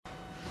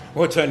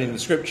We're turning the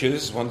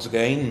scriptures once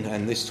again,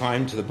 and this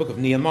time to the book of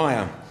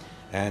Nehemiah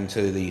and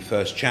to the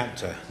first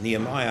chapter,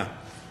 Nehemiah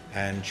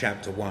and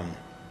chapter 1.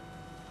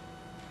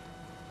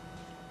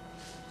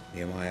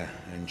 Nehemiah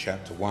and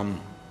chapter 1.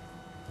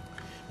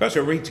 Perhaps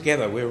we'll read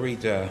together. We'll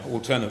read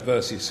alternate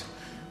verses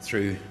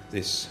through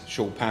this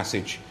short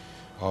passage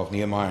of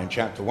Nehemiah in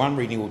chapter 1,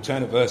 reading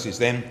alternate verses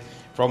then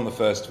from the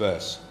first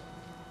verse.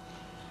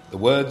 The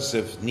words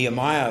of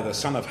Nehemiah, the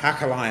son of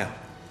Hakaliah.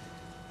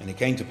 And it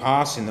came to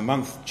pass in the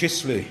month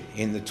Chislev,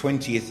 in the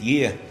 20th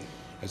year,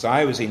 as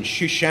I was in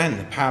Shushan,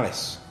 the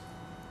palace.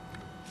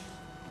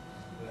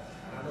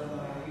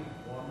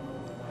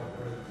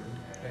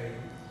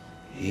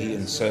 He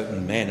and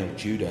certain men of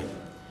Judah,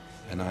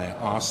 and I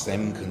asked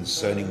them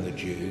concerning the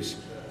Jews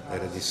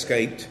that had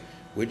escaped,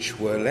 which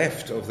were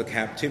left of the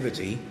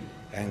captivity,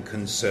 and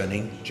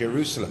concerning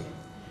Jerusalem.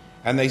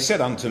 And they said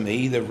unto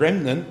me, the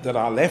remnant that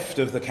are left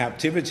of the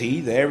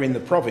captivity there in the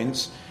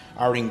province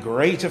are in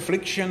great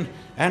affliction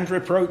and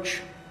reproach.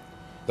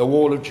 The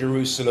wall of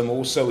Jerusalem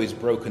also is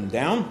broken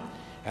down,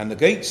 and the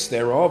gates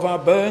thereof are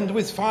burned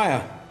with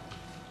fire.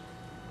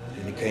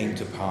 And it came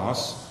to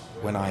pass,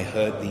 when I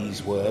heard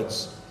these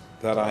words,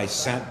 that I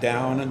sat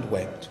down and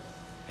wept,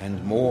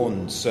 and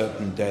mourned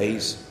certain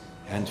days,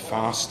 and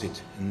fasted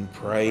and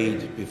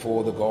prayed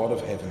before the God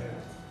of heaven,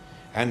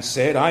 and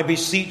said, I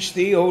beseech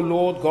thee, O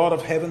Lord God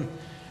of heaven,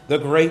 the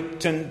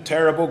great and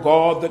terrible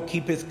God that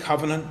keepeth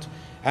covenant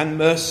and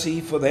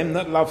mercy for them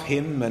that love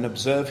him and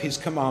observe his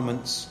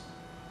commandments.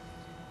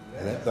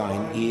 Let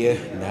thine ear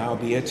now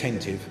be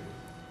attentive,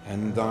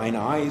 and thine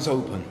eyes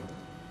open,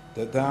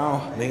 that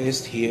thou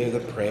mayest hear the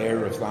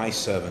prayer of thy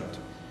servant,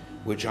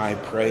 which I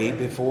pray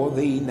before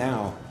thee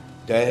now,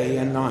 day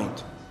and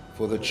night,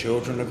 for the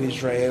children of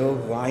Israel,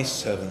 thy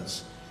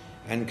servants,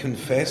 and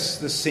confess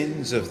the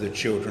sins of the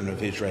children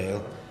of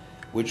Israel,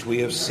 which we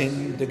have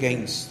sinned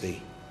against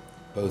thee.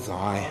 Both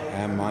I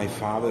and my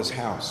father's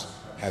house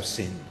have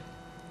sinned.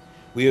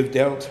 We have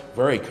dealt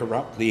very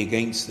corruptly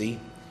against thee,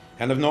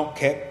 and have not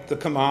kept the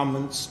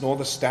commandments, nor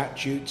the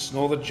statutes,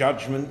 nor the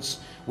judgments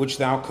which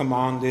thou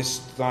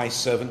commandest thy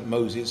servant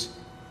Moses.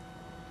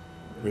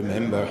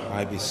 Remember,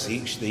 I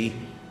beseech thee,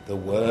 the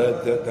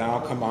word that thou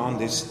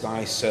commandest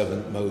thy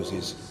servant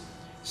Moses,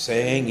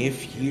 saying,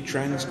 if ye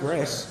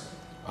transgress,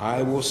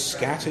 I will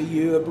scatter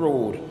you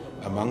abroad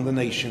among the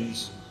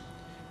nations.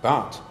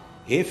 But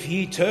if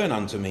ye turn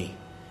unto me,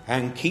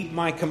 and keep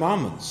my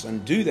commandments,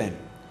 and do them,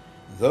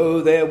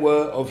 though there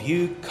were of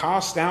you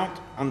cast out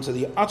unto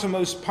the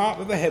uttermost part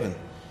of the heaven,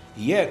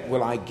 yet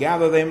will I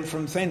gather them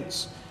from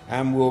thence,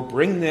 and will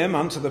bring them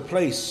unto the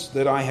place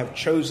that I have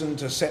chosen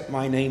to set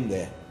my name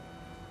there.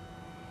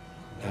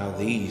 Now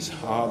these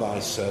are thy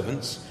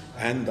servants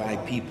and thy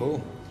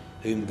people,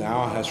 whom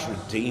thou hast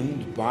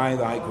redeemed by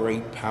thy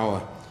great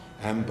power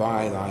and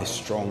by thy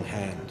strong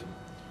hand.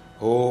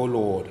 O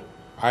Lord,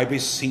 I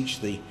beseech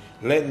thee,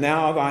 let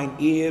now thine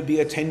ear be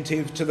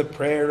attentive to the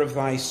prayer of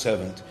thy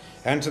servant,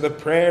 and to the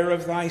prayer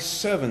of thy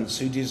servants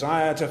who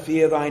desire to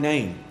fear thy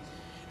name.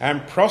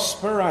 And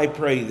prosper, I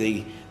pray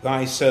thee,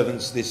 thy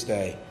servants this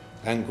day,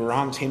 and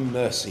grant him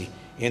mercy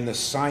in the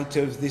sight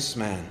of this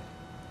man.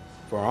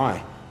 For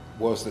I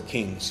was the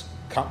king's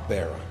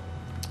cupbearer.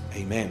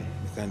 Amen.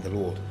 We thank the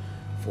Lord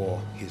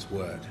for his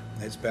word.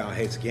 Let's bow our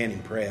heads again in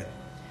prayer.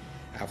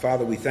 Our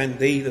Father, we thank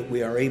thee that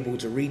we are able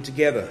to read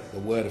together the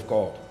word of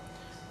God.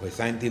 We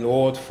thank thee,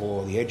 Lord,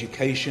 for the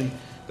education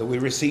that we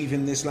receive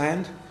in this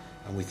land.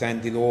 And we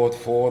thank thee, Lord,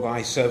 for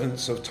thy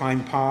servants of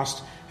time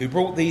past who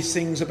brought these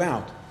things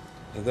about,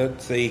 that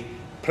the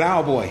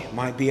ploughboy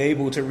might be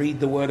able to read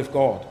the word of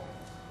God.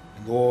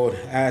 And Lord,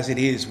 as it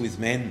is with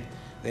men,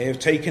 they have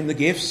taken the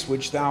gifts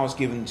which thou hast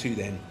given to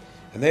them,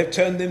 and they have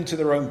turned them to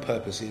their own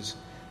purposes.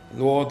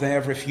 Lord, they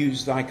have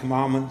refused thy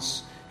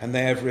commandments, and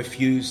they have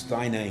refused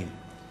thy name.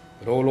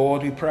 But, O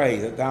Lord, we pray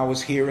that thou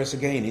wouldst hear us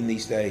again in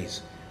these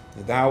days,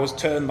 that thou wouldst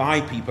turn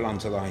thy people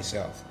unto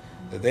thyself,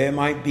 that there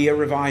might be a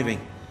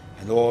reviving,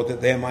 and Lord, that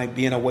there might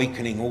be an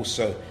awakening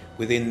also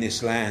within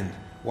this land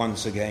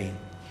once again.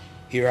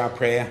 Hear our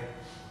prayer.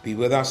 Be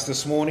with us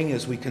this morning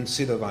as we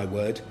consider thy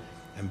word,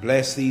 and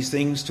bless these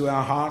things to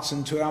our hearts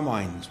and to our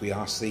minds. We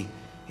ask thee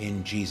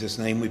in Jesus'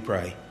 name we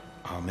pray.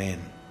 Amen.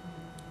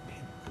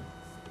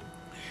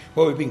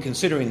 Well, we've been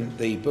considering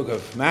the book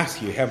of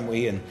Matthew, haven't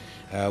we?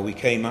 And we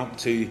came up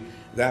to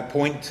that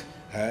point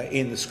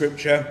in the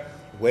scripture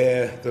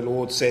where the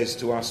Lord says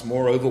to us,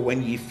 moreover,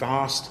 when ye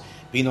fast,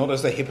 be not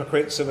as the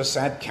hypocrites of a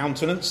sad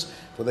countenance,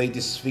 for they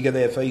disfigure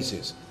their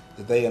faces,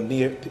 that they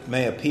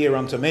may appear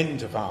unto men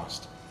to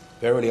fast.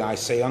 Verily I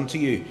say unto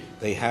you,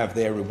 they have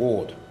their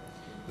reward.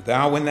 But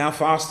thou, when thou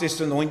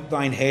fastest, anoint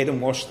thine head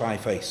and wash thy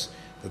face,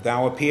 that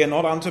thou appear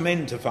not unto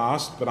men to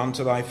fast, but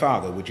unto thy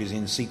Father which is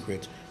in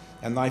secret.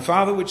 And thy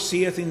Father which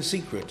seeth in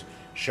secret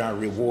shall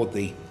reward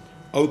thee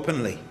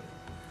openly.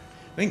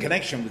 In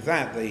connection with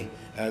that, the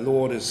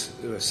Lord has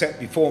set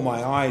before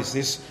my eyes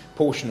this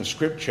portion of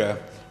Scripture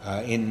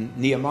in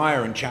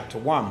Nehemiah in chapter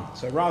 1.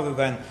 So rather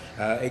than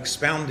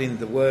expounding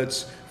the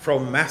words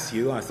from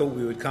Matthew, I thought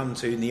we would come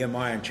to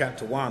Nehemiah in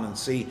chapter 1 and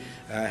see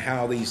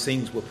how these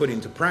things were put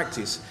into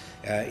practice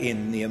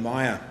in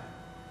Nehemiah.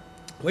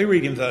 We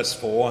read in verse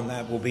 4, and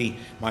that will be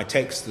my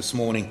text this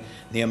morning,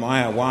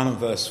 Nehemiah 1 and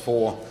verse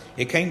 4.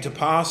 It came to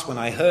pass when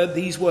I heard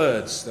these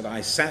words that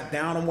I sat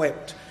down and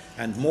wept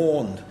and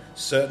mourned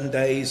certain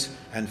days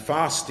and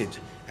fasted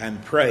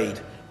and prayed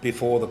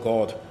before the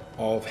God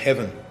of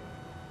heaven.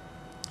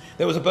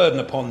 There was a burden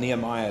upon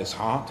Nehemiah's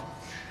heart.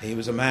 He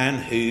was a man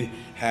who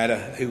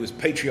was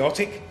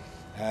patriotic.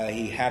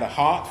 He had a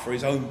heart for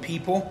his own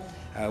people,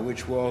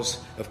 which was,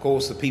 of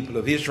course, the people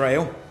of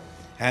Israel.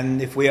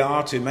 And if we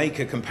are to make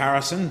a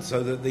comparison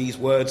so that these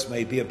words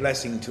may be a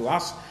blessing to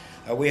us,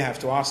 we have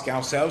to ask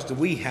ourselves, do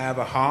we have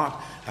a heart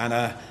and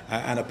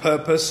a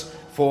purpose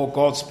for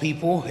God's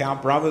people, our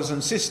brothers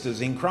and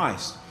sisters in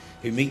Christ,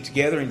 who meet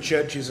together in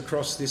churches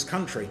across this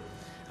country?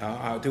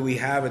 Do we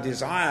have a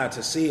desire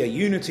to see a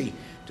unity?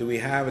 Do we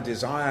have a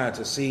desire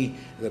to see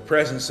the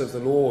presence of the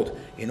Lord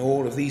in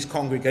all of these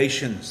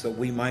congregations, that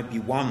we might be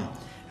one?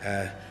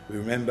 We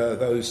remember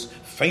those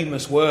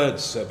famous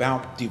words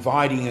about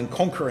dividing and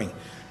conquering,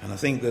 and I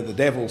think that the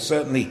devil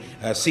certainly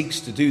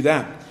seeks to do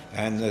that,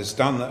 and has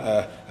done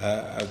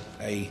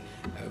a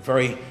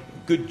very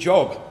good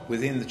job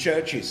within the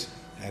churches,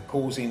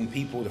 causing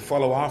people to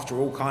follow after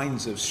all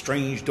kinds of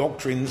strange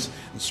doctrines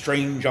and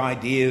strange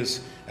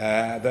ideas,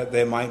 that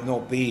there might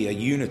not be a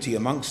unity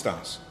amongst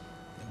us.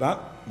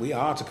 But we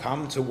are to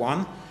come to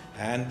one,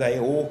 and they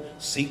all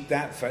seek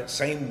that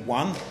same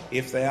one.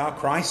 If they are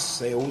Christ's,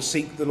 they all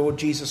seek the Lord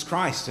Jesus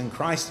Christ, and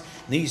Christ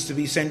needs to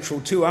be central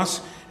to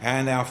us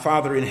and our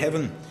Father in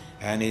heaven,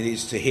 and it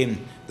is to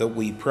him that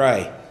we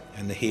pray.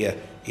 And here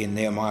in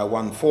Nehemiah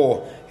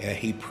 1:4,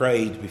 he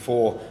prayed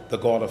before the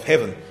God of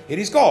heaven. It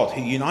is God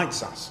who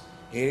unites us.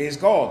 It is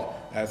God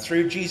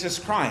through Jesus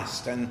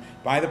Christ and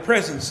by the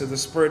presence of the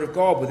Spirit of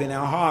God within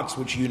our hearts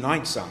which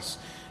unites us.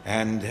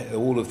 And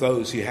all of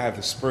those who have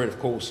the Spirit, of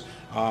course,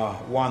 are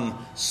one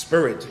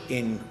Spirit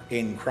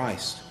in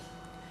Christ.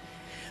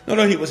 Not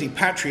only was he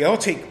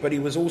patriotic, but he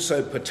was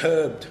also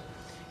perturbed.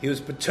 He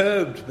was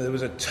perturbed. There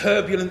was a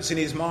turbulence in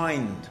his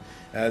mind.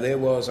 There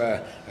was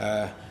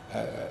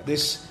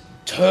this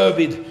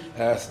turbid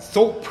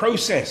thought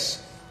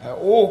process,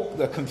 or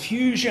the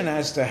confusion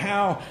as to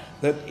how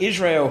that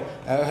Israel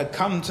had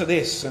come to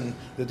this and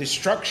the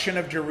destruction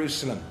of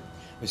Jerusalem.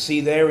 We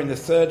see there in the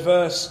 3rd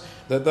verse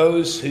that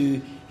those who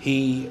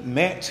he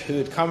met, who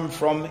had come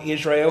from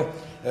Israel,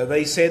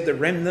 they said, the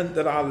remnant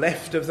that are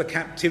left of the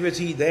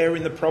captivity there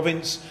in the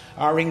province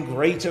are in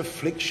great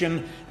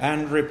affliction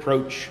and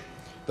reproach.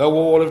 The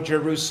wall of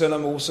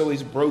Jerusalem also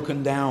is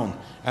broken down,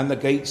 and the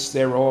gates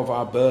thereof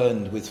are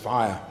burned with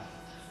fire.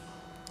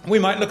 We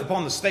might look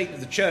upon the state of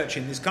the church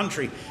in this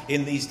country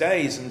in these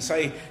days and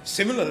say,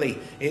 similarly,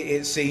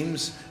 it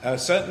seems,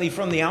 certainly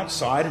from the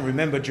outside, and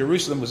remember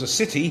Jerusalem was a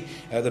city,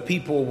 the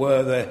people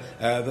were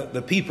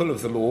the people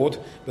of the Lord,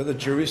 but the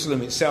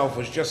Jerusalem itself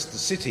was just the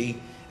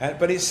city.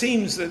 But it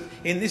seems that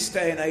in this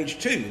day and age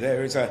too,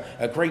 there is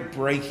a great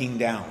breaking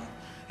down.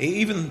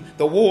 Even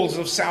the walls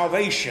of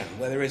salvation,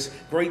 where there is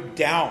great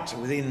doubt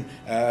within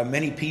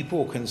many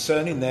people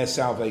concerning their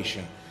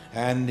salvation,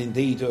 and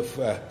indeed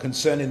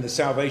concerning the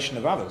salvation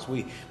of others.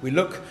 We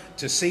look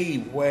to see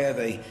where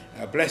the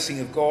blessing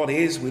of God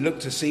is. We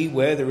look to see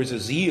where there is a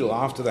zeal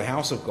after the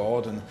house of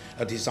God and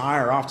a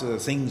desire after the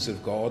things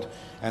of God.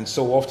 And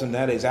so often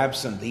that is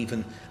absent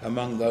even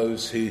among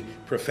those who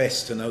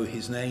profess to know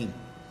his name.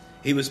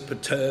 He was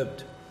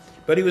perturbed,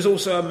 but he was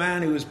also a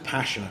man who was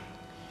passionate.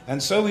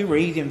 And so we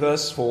read in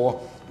verse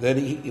 4 that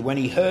when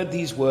he heard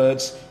these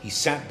words, he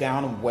sat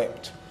down and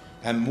wept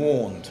and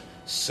mourned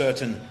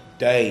certain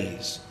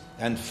days,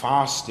 and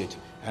fasted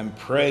and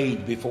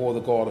prayed before the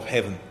God of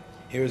heaven.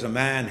 Here is a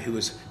man who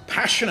was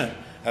passionate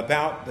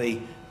about the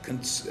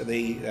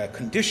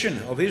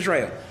condition of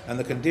Israel and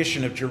the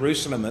condition of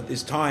Jerusalem at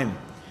this time.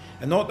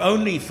 And not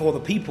only for the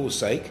people's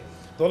sake,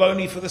 not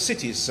only for the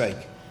city's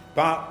sake,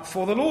 but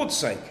for the Lord's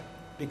sake,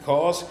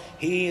 because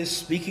he is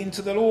speaking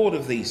to the Lord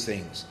of these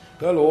things,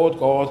 the Lord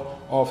God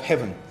of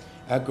heaven,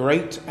 a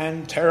great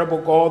and terrible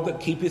God that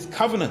keepeth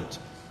covenant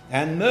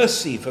and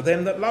mercy for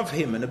them that love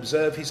him and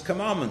observe his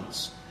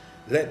commandments.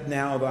 Let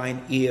now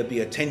thine ear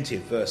be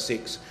attentive, verse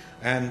 6,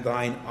 and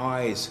thine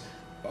eyes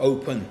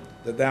open,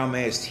 that thou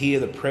mayest hear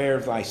the prayer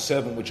of thy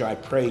servant, which I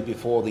pray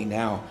before thee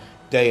now,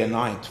 day and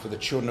night, for the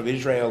children of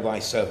Israel, thy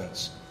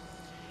servants.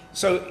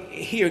 So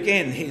here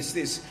again is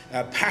this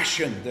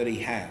passion that he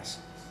has.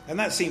 And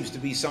that seems to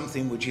be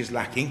something which is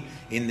lacking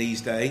in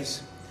these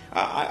days.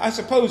 I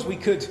suppose we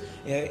could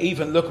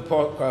even look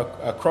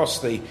across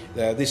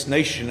this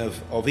nation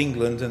of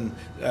England, and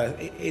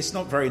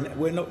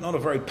we're not a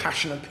very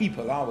passionate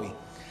people, are we?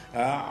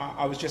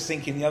 I was just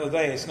thinking the other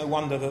day, it's no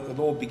wonder that the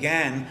Lord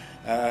began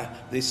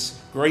this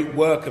great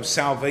work of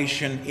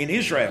salvation in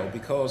Israel,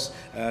 because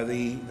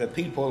the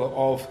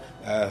people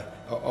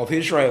of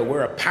Israel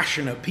were a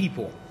passionate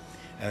people.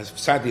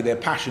 Sadly, their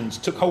passions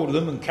took hold of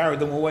them and carried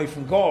them away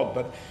from God,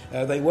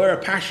 but they were a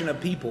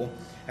passionate people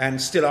and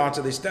still are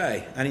to this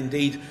day. And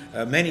indeed,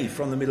 many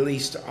from the Middle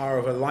East are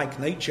of a like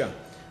nature.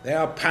 They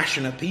are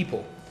passionate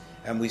people.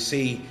 And we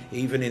see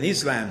even in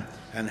Islam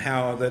and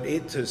how that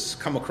it has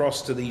come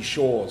across to these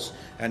shores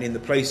and in the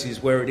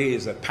places where it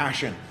is a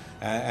passion.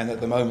 And at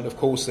the moment, of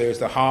course, there's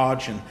the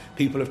Hajj, and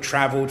people have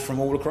travelled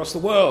from all across the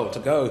world to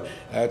go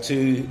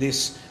to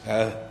this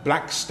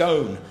black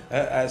stone,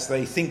 as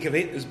they think of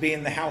it as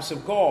being the house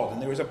of God.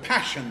 And there is a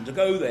passion to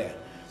go there.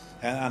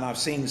 And I've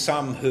seen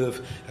some who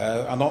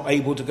are not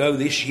able to go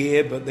this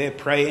year, but they're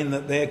praying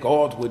that their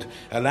God would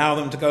allow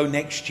them to go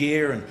next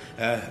year. And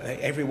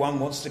everyone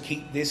wants to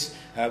keep this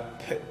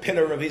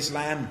pillar of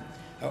Islam.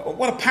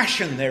 What a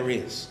passion there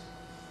is.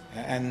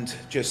 And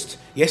just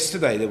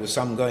yesterday there was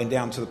some going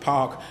down to the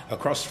park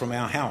across from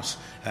our house,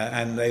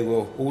 and they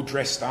were all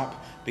dressed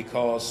up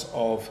because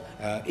of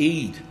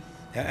Eid.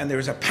 And there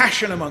is a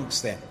passion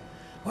amongst them.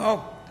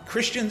 Well,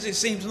 Christians, it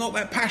seems, are not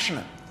that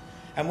passionate.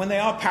 And when they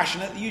are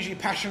passionate, they're usually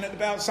passionate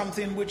about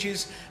something which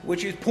is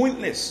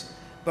pointless.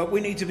 But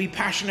we need to be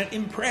passionate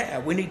in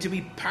prayer. We need to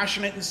be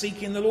passionate in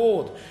seeking the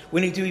Lord.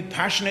 We need to be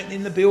passionate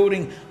in the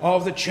building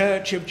of the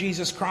Church of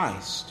Jesus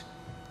Christ.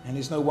 And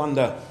it's no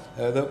wonder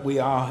that we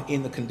are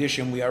in the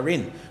condition we are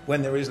in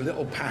when there is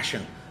little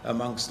passion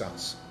amongst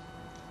us.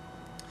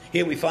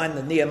 Here we find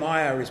that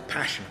Nehemiah is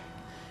passionate.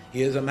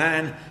 He is a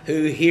man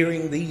who,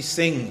 hearing these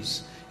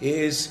things,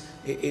 is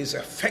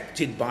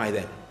affected by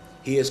them.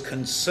 He is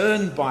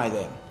concerned by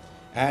them.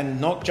 And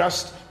not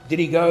just did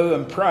he go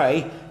and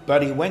pray,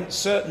 but he went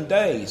certain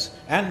days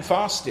and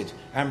fasted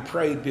and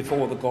prayed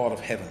before the God of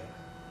heaven.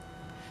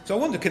 So I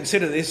want to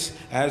consider this,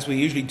 as we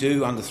usually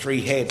do, under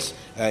three heads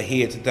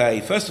here today.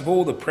 First of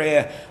all, the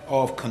prayer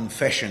of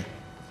confession.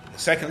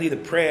 Secondly, the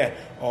prayer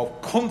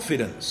of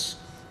confidence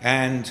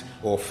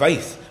or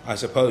faith, I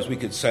suppose we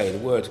could say. The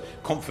word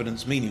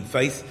confidence meaning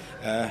faith.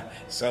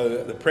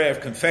 So the prayer of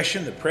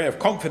confession, the prayer of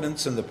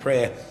confidence, and the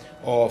prayer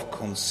of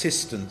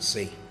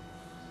consistency.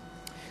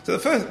 So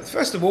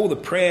first of all, the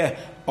prayer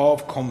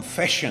of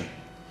confession.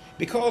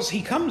 Because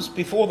he comes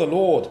before the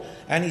Lord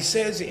and he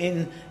says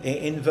in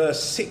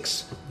verse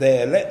 6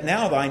 there, Let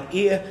thine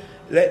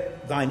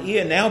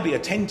ear now be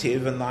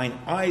attentive and thine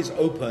eyes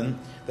open,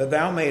 that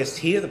thou mayest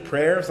hear the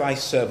prayer of thy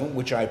servant,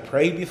 which I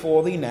pray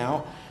before thee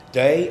now,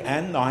 day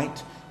and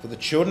night, for the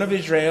children of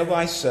Israel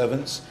thy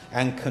servants,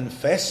 and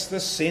confess the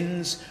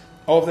sins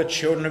of the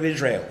children of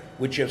Israel,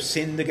 which have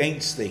sinned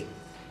against thee.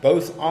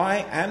 Both I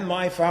and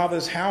my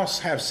father's house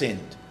have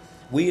sinned.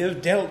 We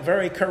have dealt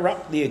very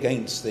corruptly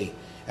against thee,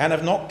 and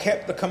have not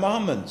kept the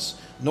commandments,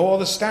 nor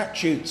the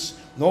statutes,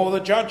 nor the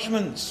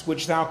judgments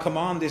which thou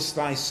commandest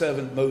thy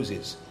servant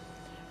Moses.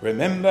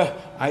 Remember,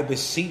 I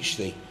beseech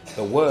thee,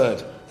 the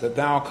word that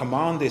thou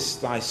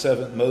commandest thy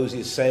servant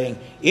Moses, saying,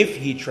 If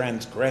ye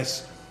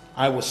transgress,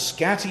 I will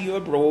scatter you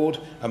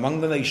abroad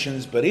among the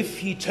nations, but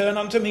if ye turn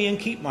unto me and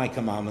keep my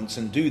commandments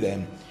and do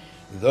them,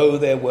 though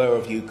there were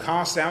of you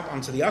cast out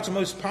unto the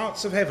uttermost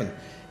parts of heaven,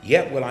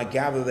 yet will I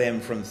gather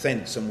them from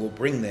thence and will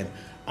bring them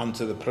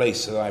unto the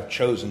place that I have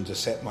chosen to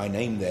set my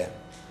name there.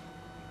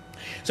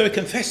 So he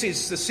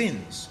confesses the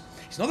sins.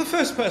 He's not the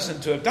first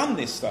person to have done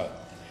this, though.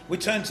 We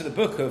turn to the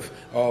book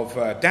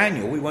of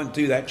Daniel. We won't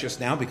do that just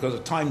now because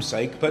of time's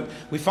sake, but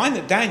we find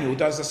that Daniel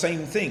does the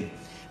same thing.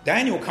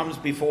 Daniel comes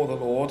before the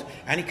Lord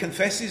and he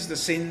confesses the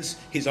sins,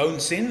 his own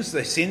sins,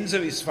 the sins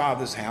of his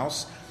father's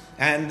house,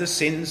 and the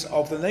sins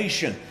of the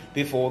nation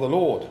before the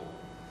Lord.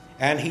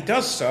 And he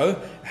does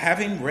so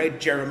having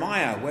read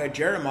Jeremiah, where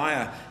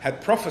Jeremiah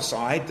had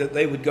prophesied that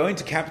they would go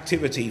into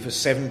captivity for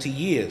 70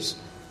 years.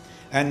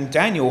 And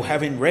Daniel,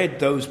 having read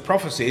those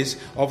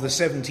prophecies of the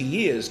 70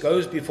 years,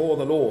 goes before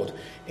the Lord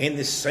in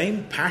this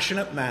same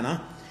passionate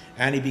manner,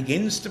 and he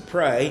begins to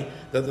pray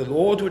that the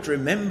Lord would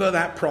remember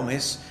that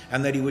promise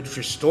and that he would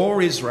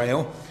restore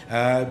Israel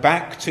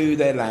back to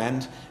their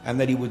land,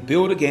 and that he would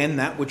build again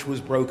that which was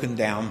broken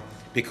down,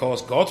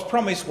 because God's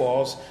promise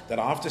was that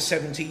after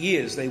 70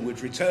 years they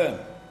would return.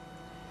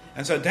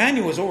 And so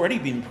Daniel has already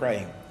been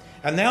praying,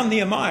 and now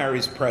Nehemiah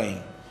is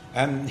praying,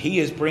 and he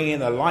is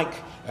bringing a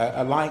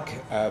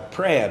like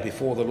prayer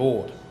before the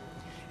Lord.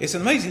 It's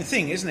an amazing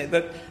thing, isn't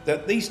it,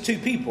 that these two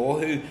people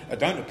who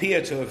don't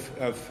appear to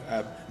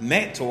have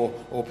met or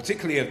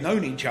particularly have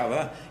known each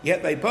other,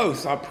 yet they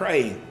both are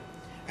praying.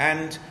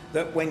 And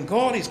that when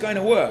God is going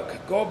to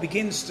work, God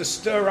begins to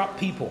stir up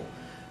people.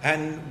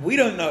 And we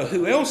don't know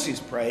who else is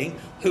praying,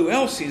 who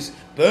else is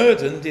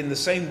burdened in the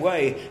same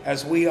way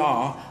as we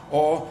are,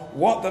 or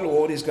what the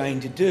Lord is going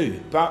to do.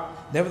 But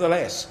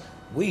nevertheless,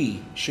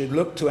 we should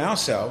look to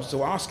ourselves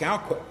to ask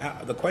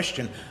the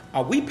question,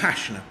 are we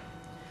passionate?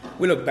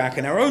 We look back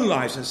in our own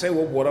lives and say,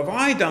 well, what have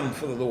I done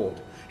for the Lord?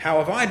 How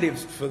have I lived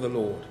for the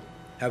Lord?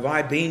 Have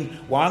I been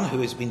one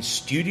who has been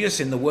studious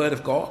in the Word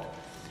of God?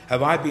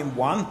 Have I been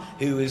one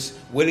who is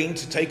willing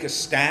to take a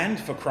stand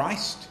for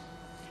Christ?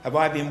 Have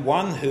I been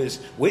one who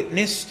has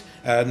witnessed,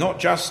 not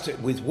just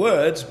with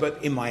words,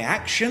 but in my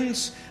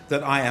actions,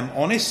 that I am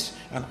honest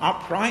and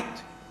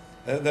upright?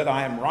 that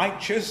I am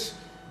righteous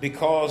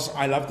because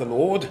I love the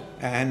Lord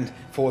and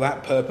for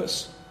that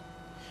purpose.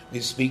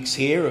 It speaks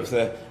here of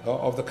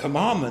the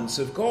commandments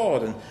of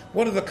God. And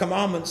what are the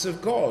commandments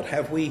of God?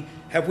 Have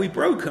we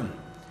broken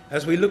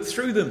as we look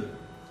through them?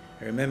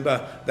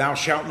 Remember, thou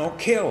shalt not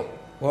kill.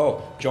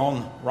 Well,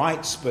 John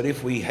writes, but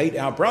if we hate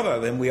our brother,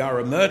 then we are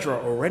a murderer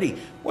already.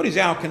 What is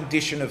our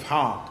condition of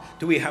heart?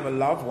 Do we have a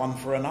love one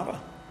for another?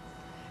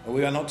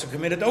 We are not to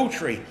commit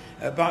adultery.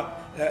 But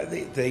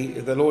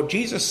the Lord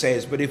Jesus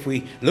says, but if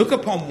we look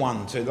upon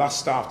one to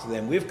lust after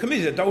them, we have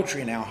committed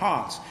adultery in our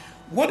hearts.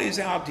 What is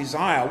our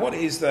desire? What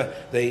is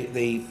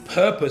the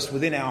purpose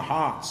within our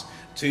hearts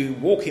to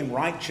walk in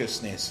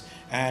righteousness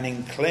and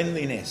in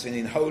cleanliness and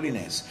in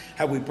holiness?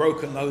 Have we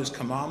broken those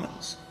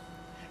commandments?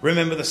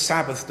 Remember the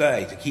Sabbath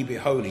day, to keep it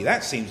holy.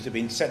 That seems to have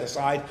been set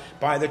aside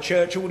by the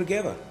church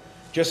altogether.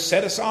 Just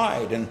set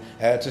aside and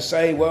to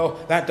say, well,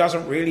 that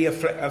doesn't really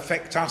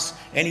affect us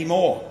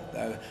anymore.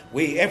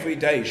 Every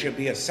day should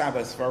be a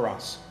Sabbath for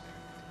us.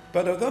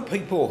 But the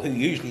people who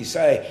usually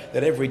say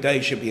that every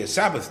day should be a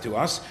Sabbath to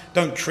us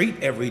don't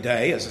treat every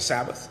day as a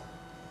Sabbath.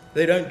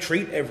 They don't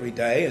treat every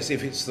day as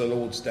if it's the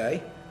Lord's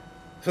day.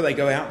 For they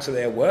go out to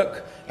their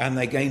work and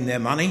they gain their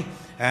money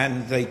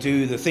and they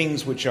do the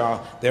things which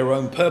are their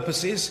own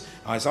purposes.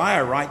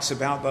 Isaiah writes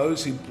about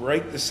those who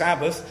break the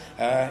Sabbath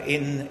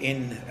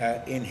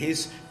in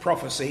his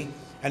prophecy,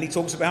 and he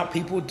talks about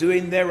people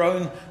doing their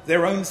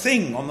own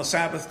thing on the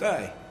Sabbath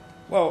day.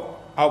 Well,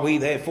 are we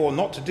therefore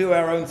not to do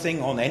our own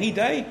thing on any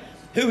day?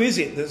 Who is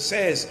it that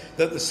says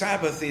that the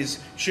Sabbath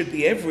should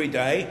be every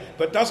day,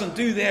 but doesn't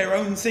do their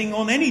own thing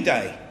on any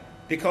day?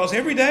 Because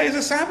every day is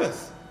a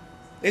Sabbath.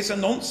 It's a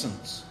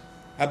nonsense.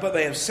 But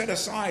they have set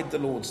aside the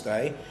Lord's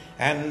day,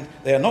 and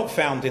they are not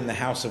found in the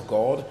house of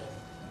God.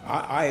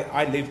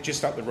 I live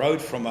just up the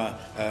road from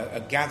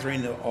a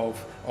gathering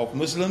of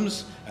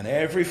Muslims, and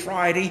every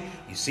Friday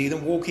you see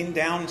them walking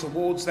down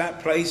towards that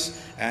place,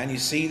 and you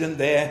see them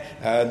there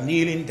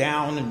kneeling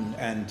down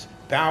and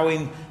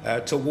bowing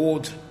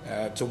toward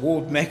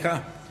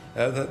Mecca,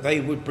 that they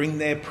would bring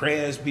their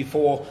prayers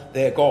before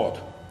their God.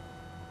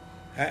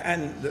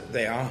 And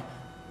they are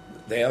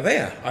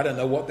there. I don't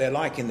know what they're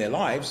like in their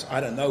lives.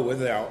 I don't know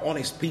whether they are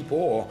honest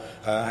people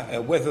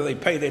or whether they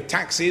pay their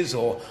taxes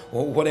or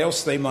what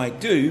else they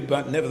might do,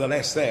 but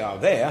nevertheless they are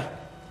there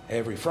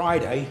every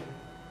Friday.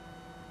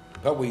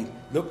 But we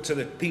look to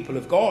the people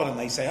of God and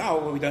they say, oh,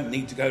 well, we don't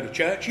need to go to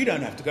church. You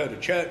don't have to go to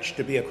church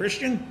to be a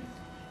Christian.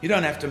 You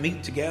don't have to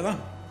meet together.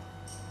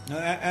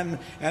 And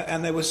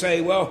they will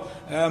say, well,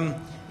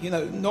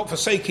 not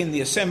forsaking the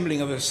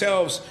assembling of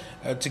ourselves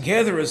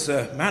together as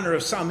the manner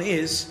of some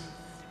is.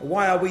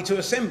 Why are we to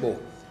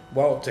assemble?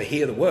 Well, to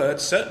hear the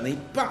word, certainly,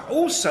 but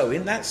also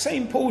in that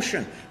same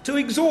portion, to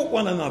exhort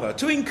one another,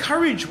 to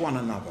encourage one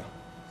another.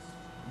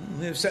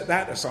 We've set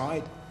that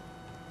aside.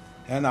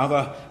 And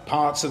other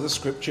parts of the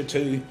scripture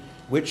too,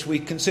 which we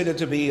consider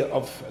to be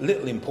of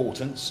little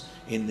importance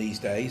in these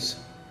days.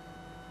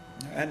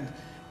 And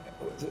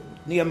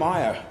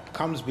Nehemiah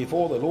comes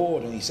before the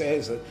Lord and he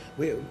says that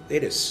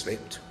it has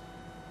slipped.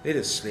 It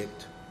has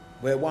slipped.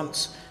 Where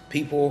once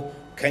people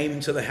came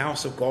to the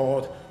house of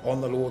God on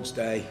the Lord's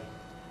day,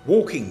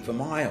 walking for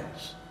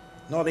miles,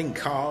 not in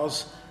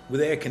cars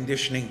with air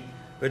conditioning,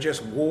 but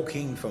just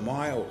walking for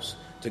miles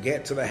to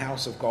get to the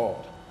house of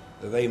God,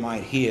 that they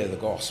might hear the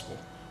gospel,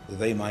 that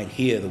they might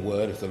hear the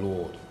word of the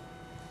Lord.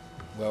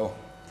 Well,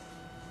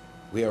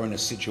 we are in a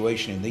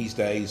situation in these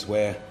days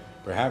where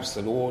perhaps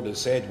the Lord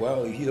has said,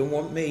 well, if you don't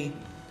want me,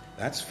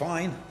 that's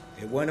fine.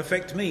 It won't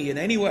affect me in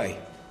any way,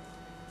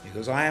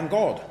 because I am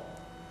God.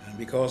 And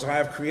because I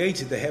have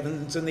created the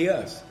heavens and the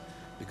earth,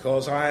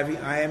 because I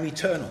am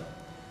eternal,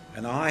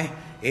 and I,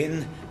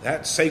 in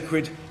that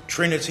sacred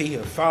Trinity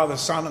of Father,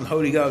 Son, and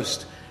Holy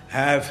Ghost,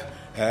 have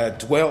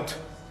dwelt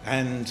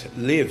and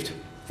lived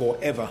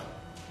forever.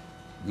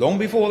 Long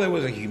before there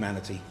was a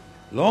humanity,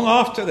 long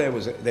after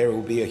there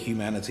will be a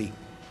humanity,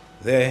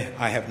 there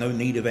I have no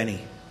need of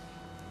any.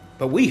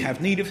 But we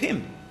have need of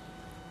him,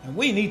 and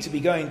we need to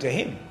be going to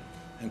him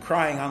and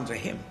crying unto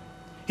him.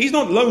 He's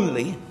not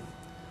lonely.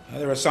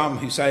 There are some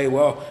who say,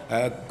 well,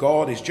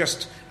 God is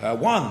just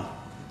one.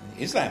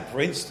 Islam, for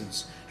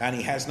instance, and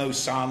he has no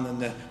son and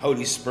the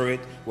Holy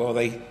Spirit. Well,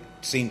 they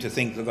seem to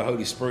think that the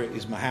Holy Spirit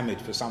is Muhammad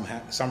for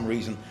some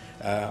reason.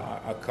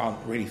 I can't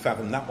really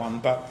fathom that one,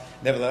 but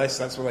nevertheless,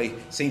 that's what they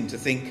seem to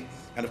think.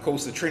 And of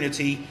course, the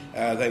Trinity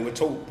they were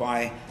taught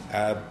by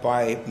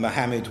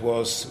Muhammad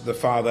was the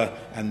Father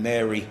and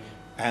Mary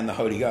and the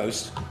Holy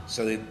Ghost,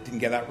 so they didn't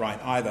get that right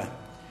either.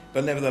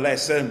 But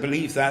nevertheless, they don't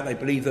believe that. They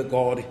believe that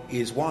God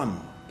is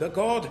one, that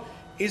God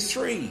is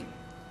three.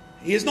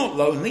 He is not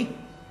lonely.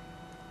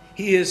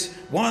 He is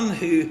one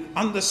who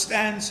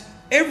understands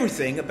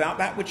everything about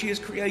that which he has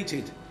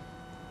created.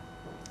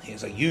 He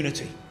is a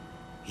unity.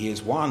 He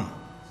is one.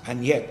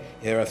 And yet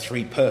there are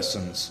three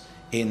persons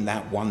in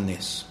that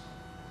oneness.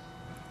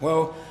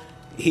 Well,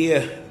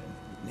 here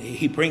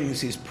he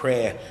brings his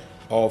prayer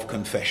of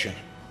confession.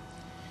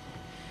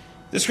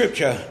 The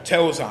scripture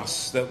tells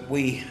us that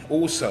we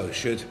also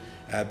should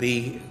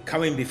be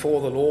coming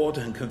before the Lord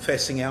and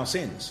confessing our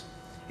sins.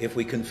 If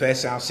we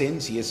confess our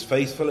sins, he is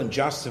faithful and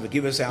just to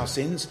forgive us our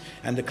sins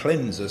and to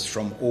cleanse us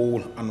from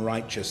all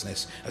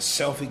unrighteousness, a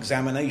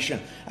self-examination.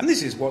 And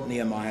this is what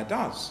Nehemiah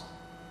does.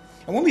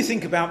 And when we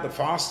think about the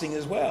fasting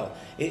as well,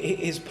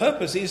 his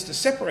purpose is to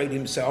separate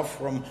himself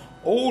from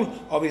all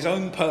of his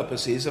own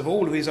purposes, of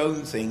all of his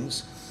own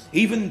things,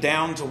 even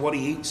down to what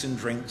he eats and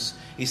drinks.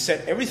 He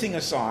set everything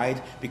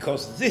aside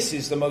because this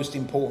is the most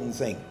important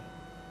thing.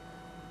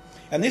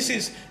 And this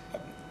is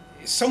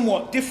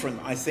somewhat different,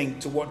 I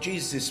think, to what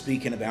Jesus is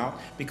speaking about,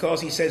 because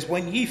he says,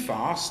 when ye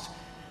fast,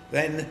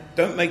 then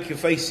don't make your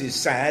faces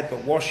sad,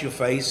 but wash your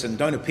face, and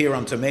don't appear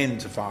unto men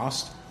to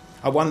fast.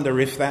 I wonder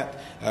if that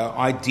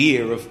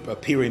idea of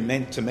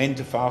appearing to men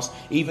to fast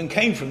even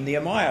came from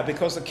Nehemiah,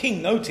 because the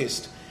king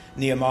noticed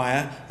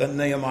that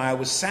Nehemiah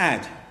was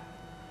sad.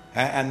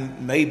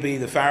 And maybe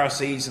the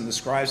Pharisees and the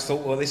scribes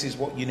thought, well, this is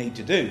what you need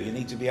to do. You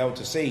need to be able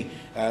to see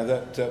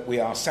that we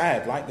are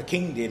sad, like the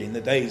king did in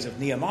the days of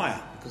Nehemiah,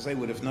 because they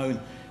would have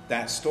known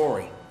that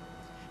story.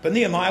 But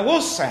Nehemiah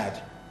was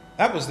sad.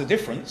 That was the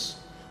difference.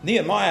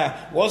 Nehemiah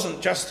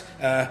wasn't just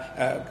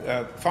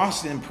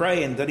fasting and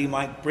praying that he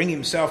might bring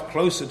himself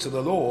closer to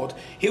the Lord.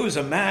 He was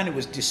a man who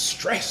was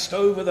distressed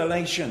over the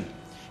nation.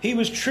 He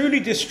was truly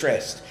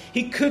distressed.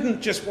 He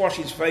couldn't just wash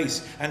his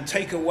face and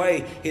take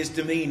away his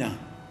demeanor,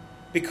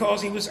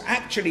 because he was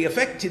actually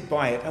affected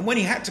by it. And when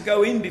he had to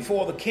go in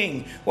before the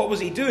king, what was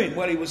he doing?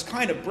 Well, he was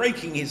kind of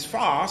breaking his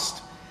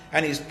fast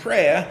and his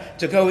prayer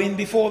to go in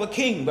before the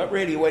king. But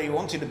really where he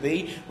wanted to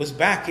be was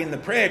back in the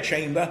prayer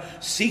chamber,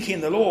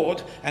 seeking the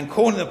Lord and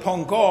calling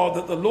upon God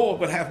that the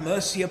Lord would have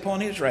mercy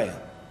upon Israel.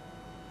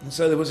 And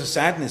so there was a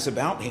sadness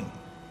about him.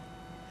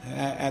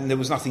 And there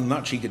was nothing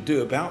much he could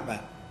do about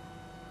that.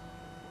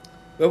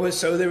 But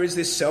so there is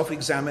this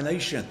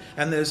self-examination,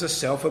 and there's a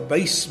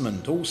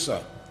self-abasement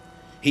also.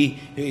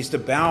 He is to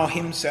bow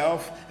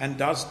himself and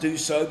does do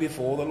so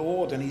before the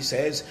Lord. And he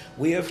says,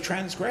 we have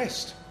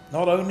transgressed,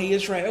 not only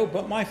Israel,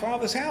 but my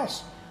father's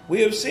house.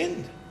 We have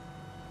sinned.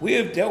 We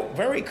have dealt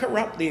very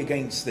corruptly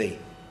against thee,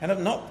 and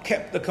have not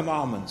kept the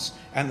commandments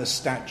and the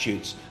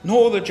statutes,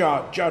 nor the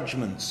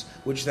judgments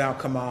which thou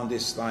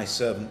commandest thy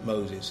servant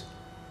Moses.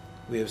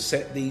 We have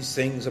set these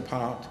things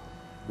apart.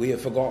 We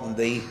have forgotten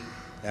thee,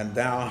 and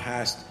thou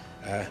hast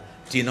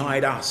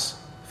denied us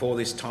for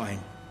this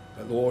time.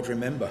 But Lord,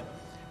 remember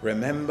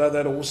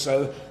that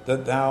also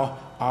that thou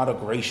art a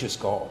gracious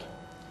God,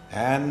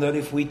 and that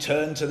if we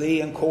turn to thee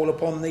and call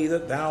upon thee,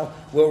 that thou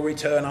wilt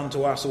return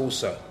unto us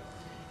also.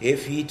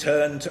 If ye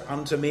turn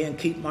unto me and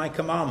keep my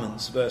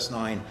commandments, verse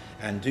 9,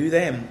 and do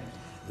them,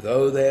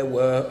 though there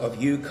were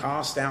of you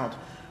cast out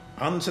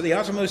unto the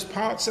uttermost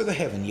parts of the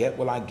heaven, yet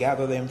will I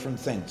gather them from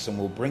thence, and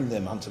will bring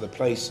them unto the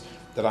place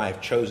that I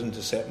have chosen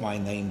to set my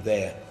name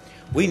there.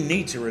 We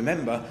need to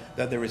remember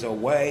that there is a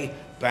way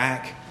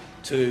back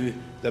to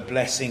the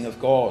blessing of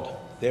God.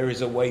 There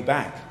is a way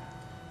back,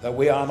 that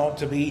we are not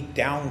to be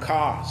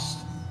downcast.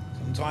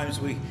 Sometimes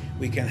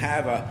we can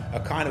have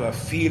a kind of a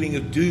feeling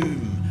of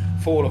doom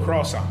fall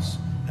across us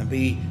and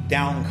be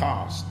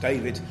downcast.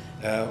 David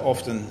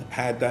often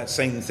had that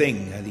same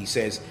thing, and he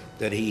says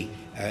that he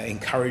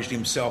encouraged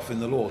himself in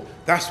the Lord.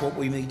 That's what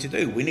we need to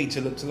do. We need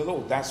to look to the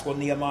Lord. That's what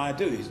Nehemiah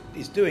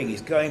is doing.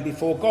 He's going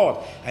before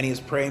God, and he is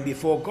praying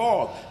before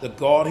God, the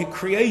God who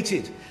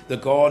created, the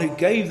God who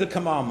gave the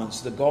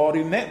commandments, the God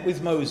who met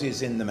with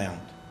Moses in the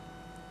mount.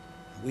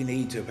 We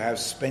need to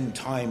spend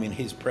time in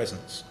his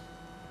presence.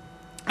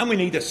 And we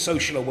need a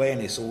social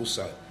awareness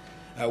also.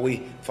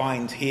 We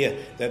find here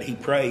that he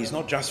prays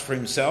not just for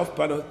himself,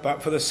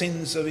 but for the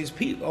sins of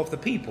the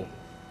people.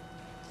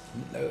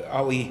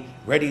 Are we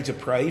ready to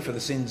pray for the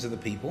sins of the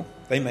people?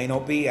 They may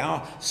not be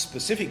our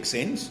specific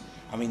sins.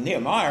 I mean,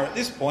 Nehemiah at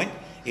this point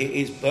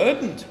is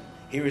burdened.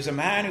 Here is a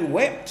man who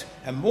wept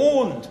and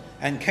mourned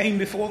and came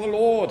before the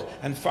Lord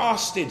and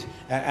fasted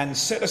and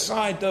set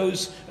aside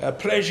those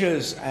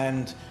pleasures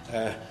and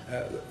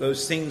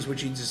those things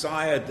which he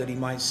desired that he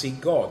might seek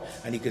God.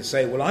 And he could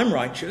say, well, I'm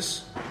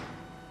righteous,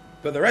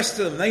 but the rest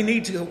of them, they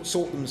need to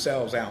sort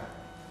themselves out.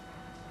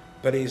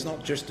 But he's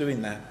not just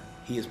doing that.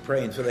 He is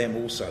praying for them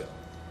also.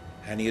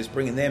 And he is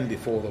bringing them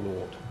before the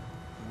Lord.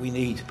 We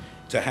need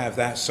to have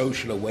that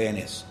social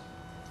awareness.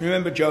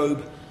 Remember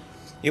Job?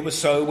 It was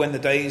so when the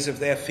days of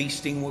their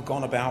feasting were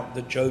gone about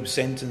that Job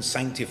sent and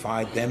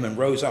sanctified them, and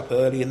rose up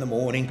early in the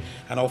morning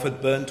and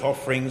offered burnt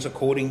offerings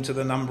according to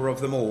the number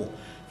of them all.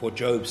 For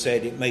Job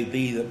said, it may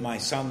be that my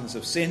sons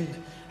have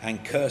sinned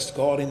and cursed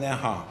God in their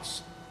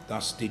hearts.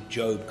 Thus did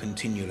Job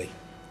continually.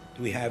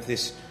 Do we have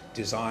this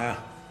desire?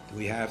 Do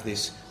we have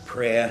this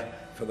prayer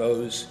for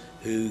those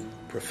who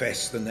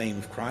profess the name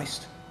of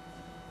Christ?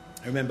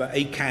 I remember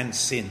Achan's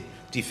sin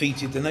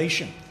defeated the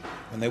nation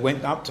when they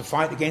went up to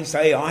fight against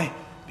Ai,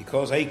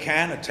 because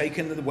Achan had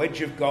taken the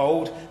wedge of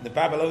gold, the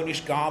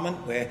Babylonish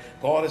garment, where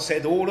God had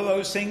said all of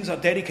those things are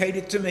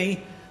dedicated to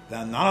me,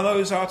 that none of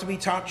those are to be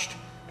touched,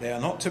 they are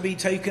not to be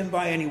taken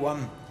by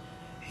anyone.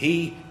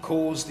 He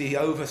caused the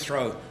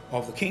overthrow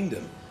of the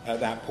kingdom at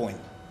that point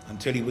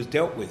until he was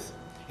dealt with.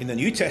 In the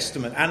New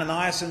Testament,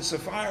 Ananias and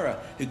Sapphira,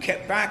 who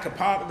kept back a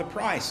part of the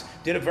price,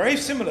 did a very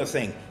similar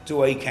thing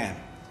to Achan,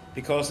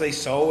 because they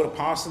sold a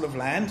parcel of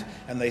land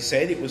and they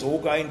said it was all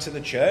going to the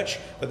church,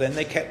 but then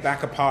they kept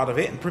back a part of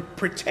it and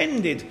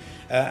pretended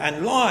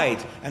and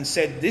lied and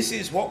said, this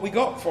is what we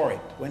got for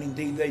it, when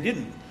indeed they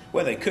didn't.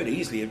 Well, they could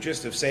easily have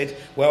just said,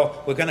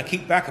 well, we're going to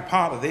keep back a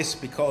part of this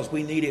because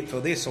we need it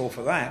for this or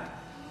for that.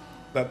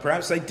 But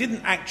perhaps they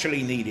didn't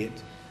actually need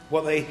it.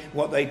 What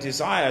they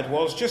desired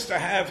was just to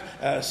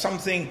have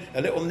something,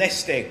 a little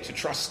nest egg to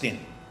trust in,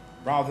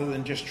 rather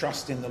than just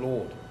trust in the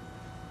Lord.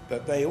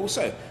 But they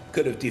also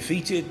could have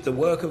defeated the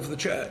work of the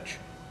church.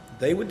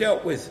 They were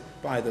dealt with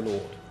by the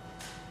Lord.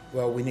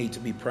 Well, we need to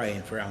be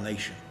praying for our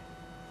nation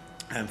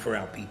and for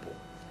our people.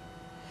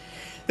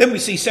 Then we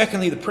see,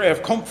 secondly, the prayer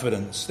of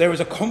confidence. There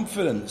is a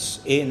confidence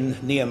in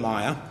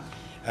Nehemiah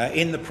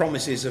in the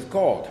promises of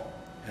God.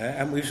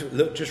 And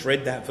we've just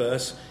read that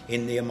verse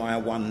in Nehemiah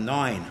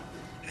 1:9.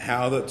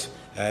 How that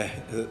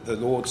the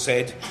Lord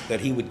said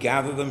that he would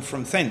gather them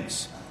from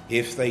thence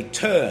if they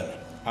turn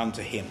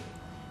unto him.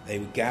 They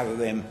would gather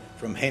them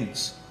from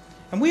hence.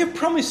 And we have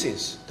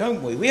promises,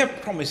 don't we? We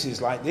have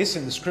promises like this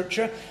in the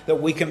scripture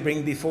that we can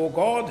bring before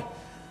God,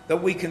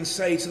 that we can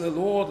say to the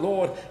Lord,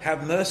 Lord,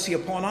 have mercy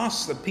upon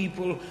us. The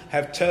people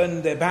have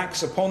turned their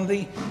backs upon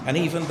thee, and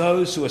even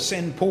those who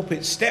ascend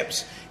pulpit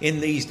steps in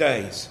these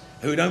days,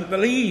 who don't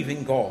believe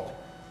in God.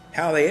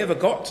 How they ever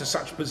got to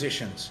such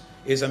positions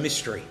is a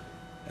mystery.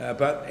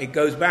 But it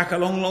goes back a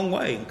long, long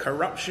way. And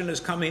corruption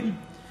has come in.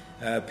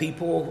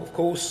 People, of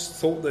course,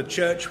 thought the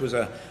church was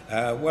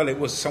it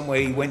was somewhere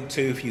you went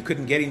to if you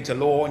couldn't get into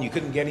law and you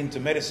couldn't get into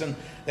medicine.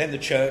 Then the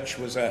church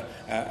was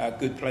a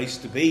good place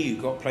to be.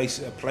 You got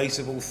a place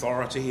of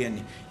authority,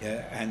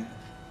 and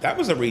that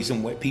was the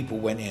reason where people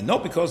went in,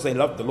 not because they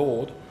loved the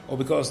Lord or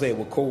because they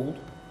were called.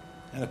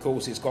 And of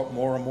course, it's got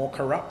more and more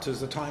corrupt as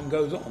the time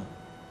goes on,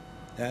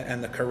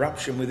 and the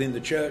corruption within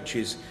the church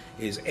is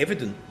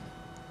evident.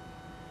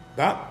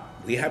 But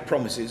we have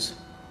promises.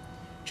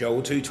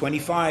 Joel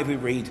 2:25 we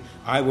read,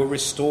 I will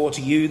restore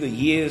to you the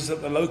years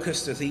that the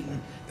locust hath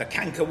eaten, the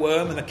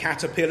cankerworm and the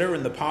caterpillar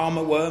and the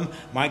palmer worm,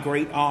 my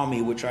great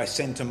army which I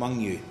sent among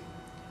you.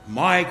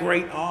 My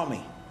great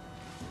army.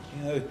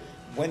 You know,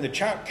 when the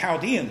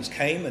Chaldeans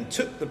came and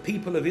took the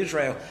people of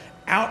Israel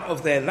out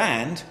of their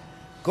land,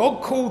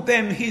 God called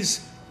them his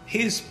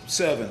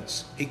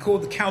servants. He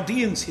called the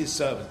Chaldeans his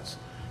servants,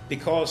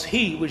 because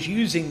he was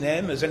using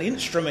them as an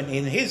instrument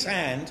in his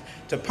hand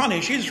to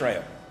punish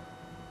Israel.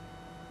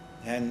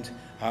 And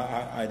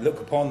I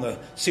look upon the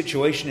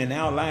situation in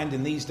our land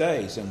in these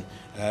days, and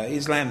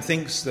Islam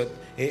thinks that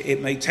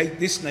it may take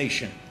this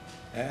nation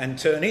and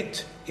turn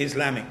it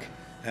Islamic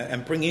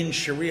and bring in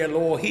Sharia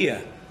law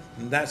here.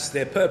 And that's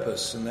their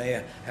purpose, and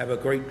they have a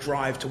great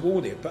drive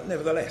toward it. But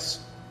nevertheless,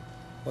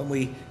 when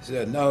we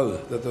know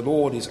that the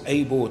Lord is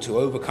able to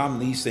overcome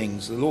these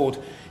things, the Lord,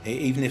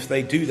 even if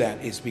they do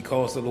that, it's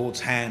because the Lord's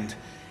hand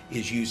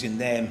is using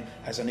them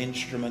as an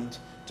instrument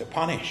to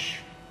punish.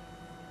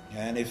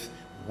 And if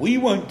we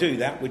won't do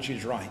that which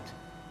is right,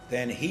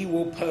 then he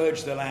will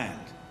purge the land.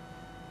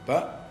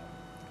 But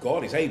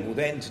God is able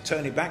then to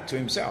turn it back to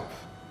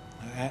himself.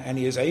 And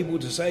he is able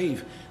to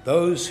save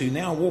those who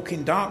now walk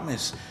in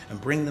darkness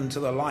and bring them to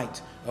the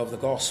light of the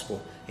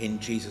gospel in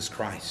Jesus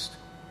Christ.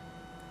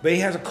 But he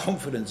has a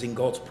confidence in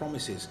God's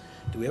promises.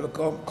 Do we have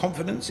a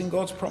confidence in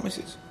God's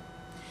promises?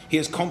 He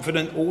is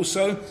confident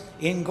also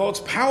in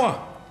God's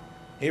power.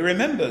 He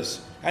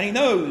remembers and he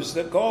knows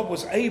that God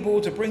was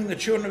able to bring the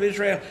children of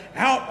Israel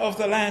out of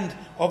the land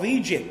of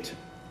Egypt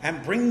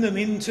and bring them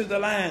into the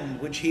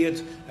land which he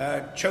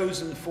had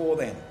chosen for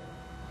them.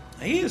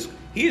 He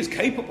is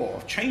capable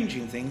of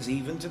changing things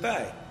even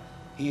today.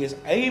 He is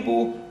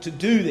able to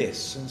do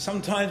this. And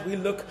sometimes we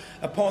look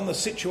upon the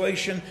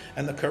situation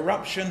and the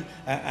corruption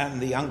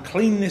and the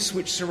uncleanness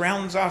which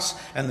surrounds us,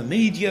 and the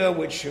media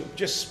which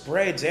just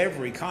spreads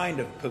every kind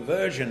of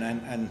perversion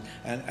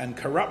and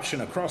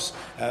corruption across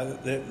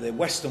the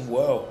Western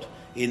world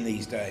in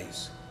these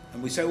days.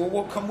 And we say, well,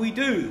 what can we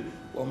do?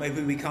 Well,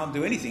 maybe we can't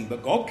do anything,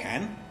 but God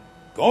can.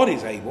 God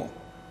is able.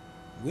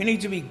 We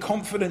need to be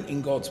confident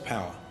in God's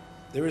power.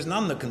 There is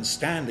none that can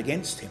stand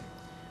against him.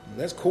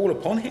 Let's call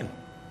upon him.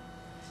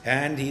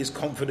 And he is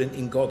confident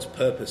in God's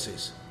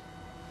purposes.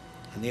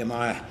 In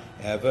Nehemiah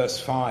verse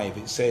 5,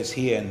 it says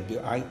here,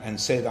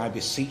 and said, I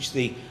beseech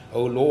thee,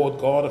 O Lord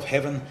God of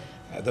heaven,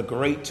 the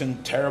great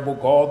and terrible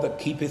God that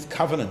keepeth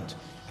covenant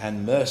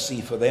and mercy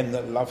for them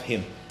that love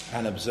him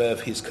and observe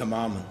his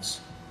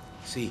commandments.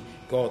 See,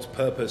 God's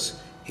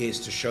purpose is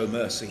to show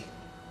mercy.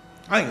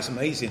 I think it's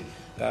amazing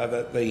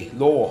that the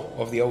law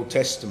of the Old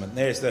Testament,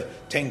 there's the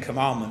 10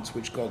 commandments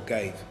which God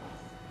gave.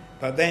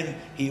 But then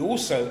he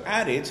also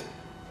added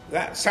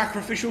that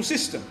sacrificial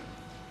system,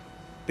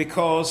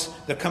 because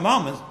the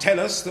commandments tell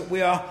us that we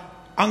are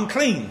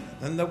unclean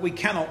and that we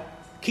cannot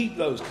keep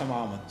those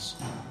commandments.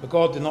 But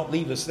God did not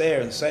leave us there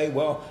and say,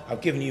 well,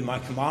 I've given you my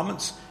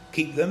commandments,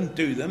 keep them,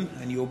 do them,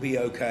 and you'll be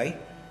okay.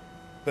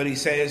 But he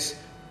says,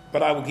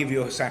 but I will give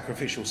you a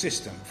sacrificial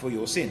system for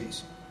your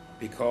sins,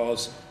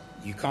 because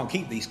you can't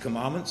keep these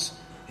commandments.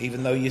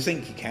 even though you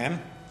think you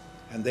can,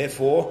 and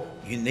therefore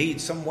you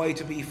need some way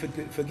to be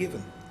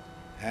forgiven.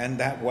 And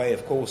that way,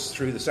 of course,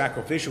 through the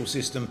sacrificial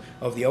system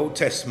of the Old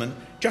Testament,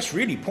 just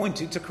really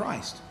pointed to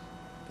Christ.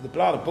 For the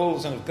blood of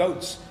bulls and of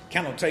goats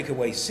cannot take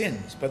away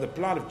sins, but the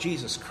blood of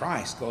Jesus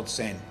Christ, God's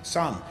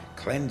Son,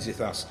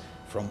 cleanseth us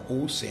from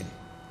all sin.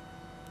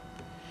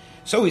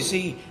 So we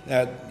see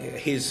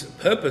his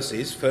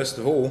purposes, first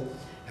of all,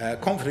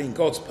 confident in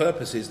God's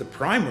purposes. The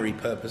primary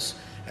purpose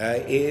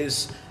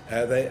is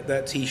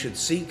that he should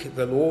seek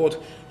the Lord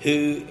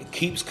who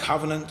keeps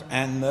covenant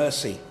and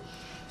mercy.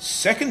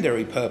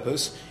 Secondary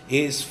purpose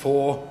is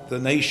for the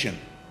nation.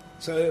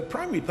 So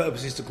primary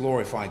purpose is to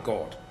glorify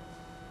God.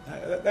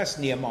 That's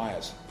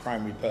Nehemiah's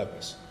primary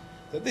purpose.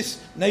 That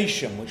this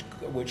nation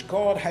which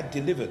God had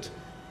delivered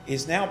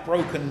is now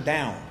broken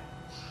down.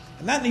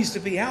 And that needs to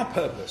be our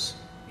purpose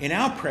in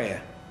our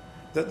prayer,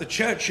 that the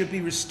church should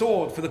be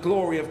restored for the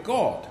glory of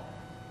God.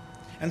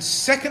 And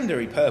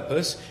secondary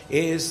purpose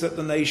is that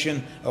the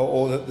nation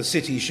or that the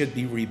city should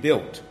be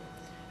rebuilt.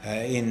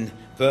 In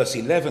verse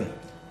 11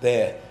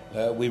 there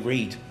we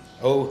read,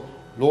 O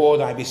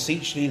Lord, I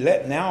beseech thee,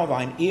 let now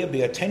thine ear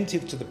be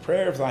attentive to the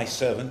prayer of thy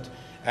servant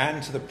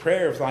and to the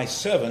prayer of thy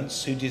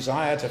servants who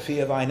desire to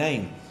fear thy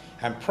name.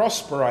 And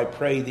prosper, I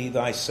pray thee,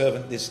 thy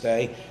servant this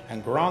day,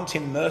 and grant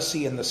him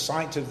mercy in the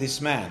sight of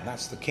this man.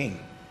 That's the king,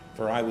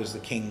 for I was the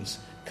king's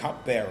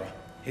cupbearer.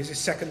 Here's his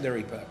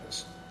secondary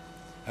purpose.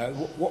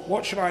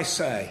 What should I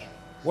say?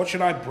 What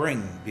should I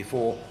bring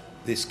before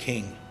this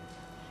king?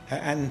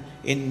 And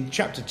in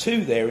chapter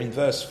 2 there, in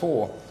verse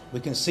 4, we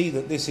can see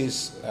that this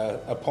is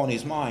upon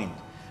his mind.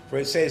 For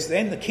it says,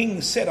 Then the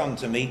king said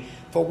unto me,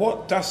 For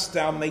what dost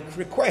thou make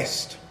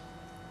request?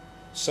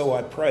 So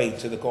I prayed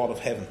to the God of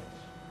heaven.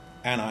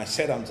 And I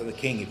said unto the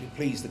king, If it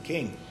please the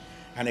king,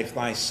 and if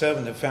thy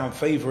servant have found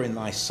favour in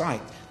thy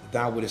sight, that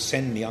thou wouldest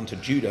send me unto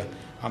Judah,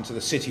 unto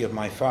the city of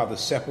my father's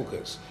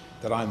sepulchres,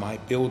 that I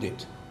might build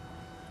it.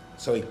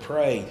 So he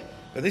prayed.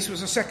 But this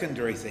was a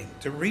secondary thing.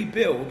 To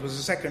rebuild was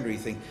a secondary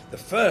thing.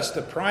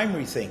 The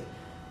primary thing,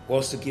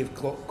 was to give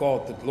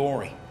God the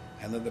glory,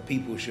 and that the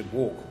people should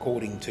walk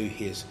according to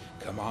his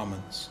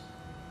commandments.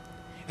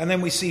 And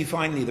then we see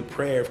finally the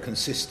prayer of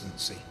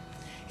consistency.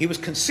 He was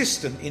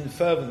consistent in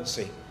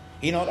fervency.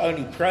 He not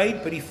only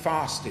prayed, but he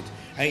fasted.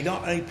 And he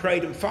not only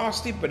prayed and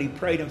fasted, but he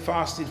prayed and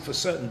fasted for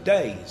certain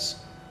days.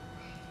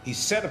 He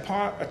set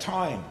apart a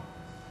time,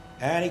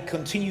 and he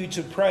continued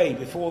to pray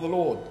before the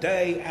Lord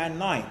day and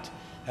night,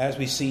 as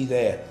we see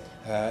there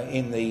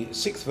in the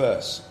 6th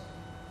verse.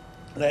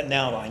 Let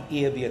now thine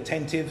ear be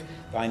attentive,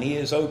 thine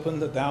ears open,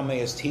 that thou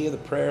mayest hear the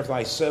prayer of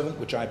thy servant,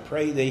 which I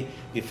pray thee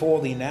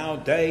before thee now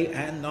day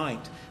and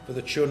night for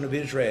the children of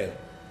Israel.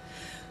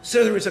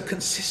 So there is a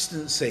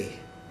consistency.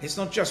 It's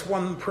not just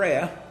one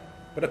prayer,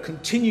 but a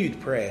continued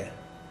prayer.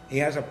 He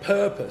has a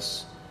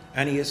purpose,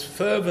 and he is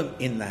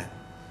fervent in that.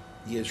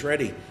 He is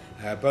ready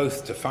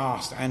both to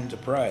fast and to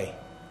pray.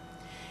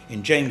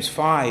 In James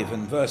 5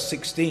 and verse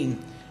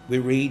 16, we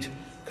read,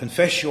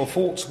 Confess your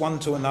faults one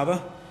to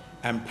another,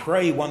 and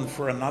pray one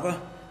for another,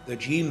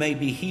 that ye may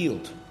be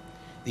healed.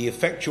 The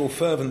effectual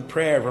fervent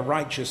prayer of a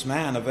righteous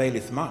man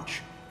availeth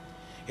much.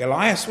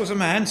 Elias was a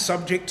man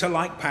subject to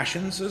like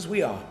passions as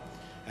we are,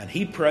 and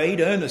he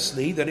prayed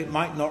earnestly that it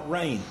might not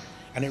rain.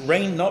 And it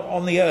rained not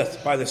on the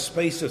earth by the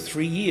space of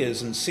 3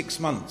 years and 6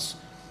 months.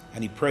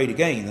 And he prayed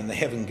again, and the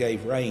heaven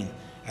gave rain,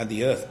 and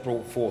the earth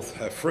brought forth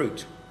her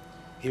fruit.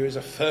 Here is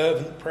a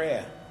fervent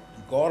prayer,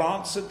 and God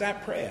answered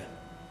that prayer.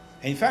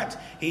 In fact,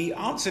 he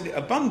answered it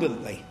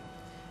abundantly.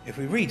 If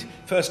we read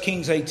 1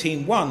 Kings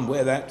 18:1,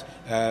 where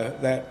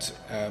that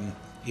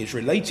is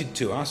related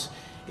to us,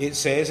 it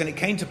says, And it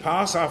came to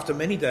pass after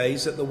many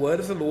days that the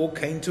word of the Lord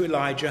came to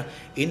Elijah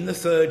in the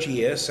 3rd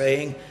year,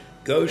 saying,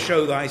 Go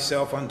show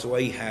thyself unto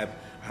Ahab,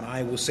 and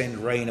I will send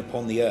rain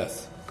upon the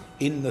earth.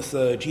 In the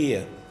 3rd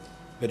year.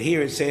 But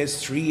here it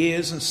says 3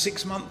 years and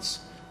 6 months.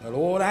 The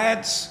Lord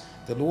adds,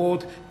 the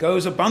Lord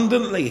goes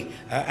abundantly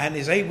and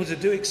is able to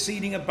do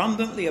exceeding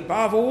abundantly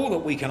above all that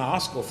we can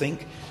ask or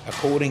think,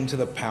 according to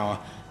the power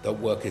that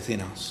worketh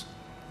in us.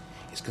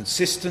 He's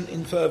consistent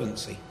in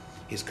fervency.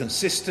 He's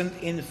consistent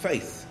in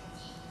faith.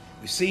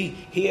 We see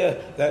here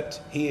that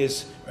he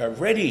is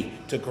ready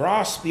to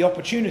grasp the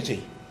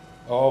opportunity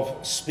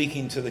of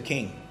speaking to the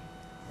king.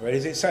 Where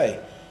does it say?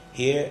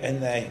 Here in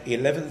the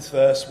 11th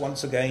verse,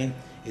 once again,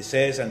 it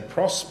says, And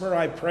prosper,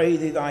 I pray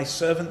thee, thy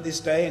servant this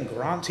day, and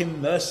grant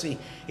him mercy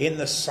in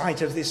the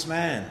sight of this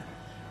man.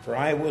 For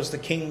I was the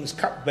king's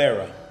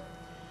cupbearer.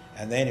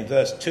 And then in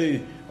verse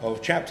 2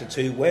 of chapter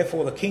 2,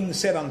 Wherefore the king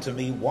said unto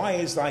me, Why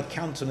is thy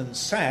countenance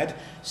sad,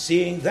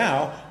 seeing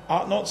thou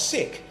art not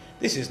sick?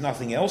 This is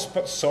nothing else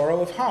but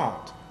sorrow of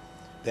heart.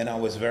 Then I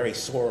was very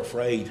sore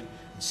afraid,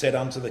 and said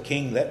unto the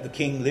king, Let the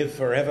king live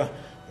forever.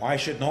 Why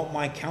should not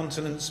my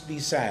countenance be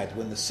sad,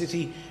 when the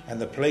city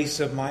and the place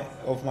of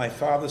my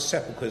father's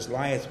sepulchres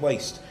lieth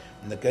waste,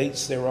 and the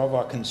gates thereof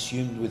are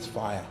consumed with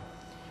fire?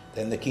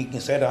 Then the king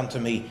said unto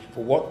me,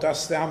 For what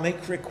dost thou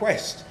make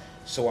request?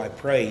 So I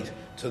prayed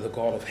to the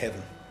God of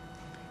heaven.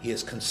 He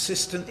is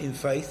consistent in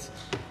faith.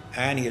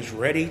 and he is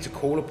ready to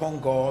call upon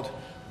God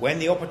when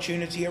the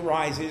opportunity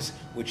arises,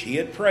 which he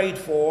had prayed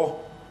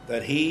for,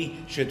 that he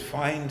should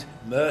find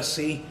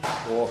mercy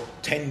or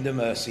tender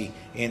mercy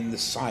in the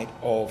sight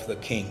of the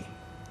king.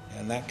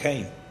 And that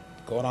came.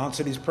 God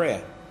answered his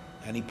prayer,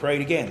 and he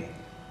prayed again,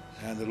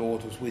 and the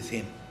Lord was with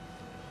him.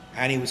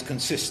 And he was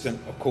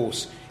consistent, of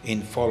course,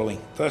 in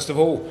following. First of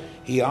all,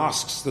 he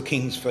asks the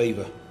king's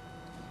favour.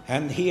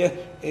 And here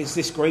is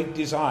this great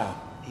desire.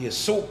 He has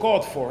sought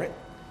God for it,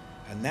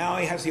 and now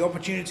he has the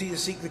opportunity to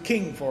seek the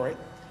king for it.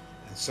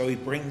 And so he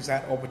brings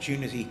that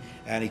opportunity,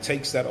 and he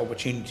takes that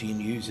opportunity and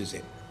uses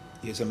it.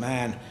 He is a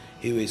man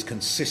who is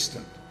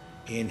consistent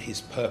in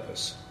his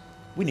purpose.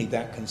 We need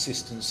that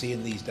consistency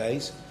in these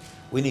days.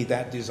 We need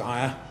that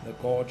desire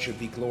that God should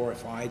be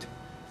glorified.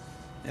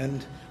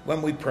 And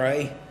when we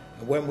pray,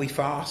 and when we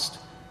fast,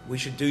 we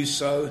should do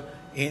so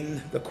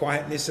in the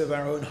quietness of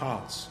our own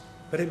hearts.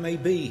 But it may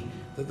be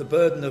that the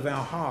burden of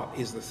our heart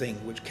is the thing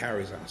which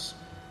carries us,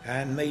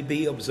 and may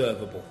be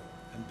observable,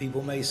 and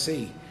people may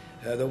see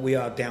that we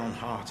are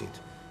downhearted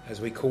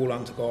as we call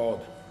unto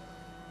God.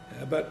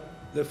 But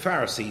the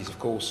Pharisees, of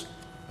course,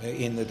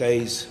 in the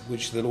days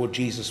which the Lord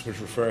Jesus was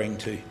referring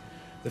to,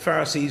 the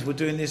Pharisees were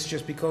doing this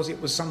just because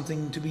it was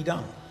something to be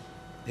done.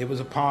 It was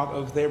a part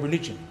of their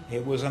religion.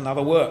 It was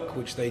another work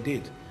which they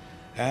did.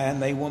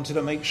 And they wanted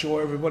to make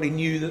sure everybody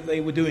knew that they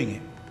were doing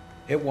it.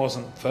 It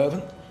wasn't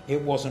fervent.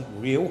 It wasn't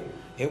real.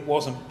 It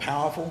wasn't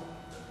powerful.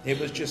 It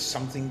was just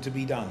something to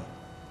be done.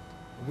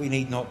 We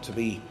need not to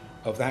be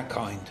of that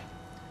kind,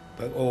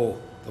 but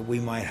that we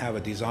might have a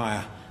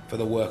desire for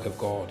the work of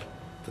God,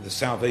 for the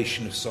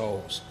salvation of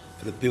souls,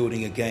 for the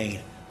building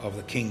again of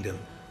the kingdom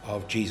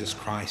of Jesus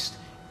Christ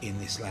in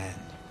this land.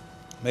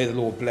 May the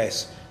Lord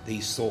bless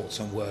these thoughts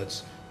and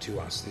words to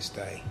us this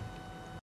day.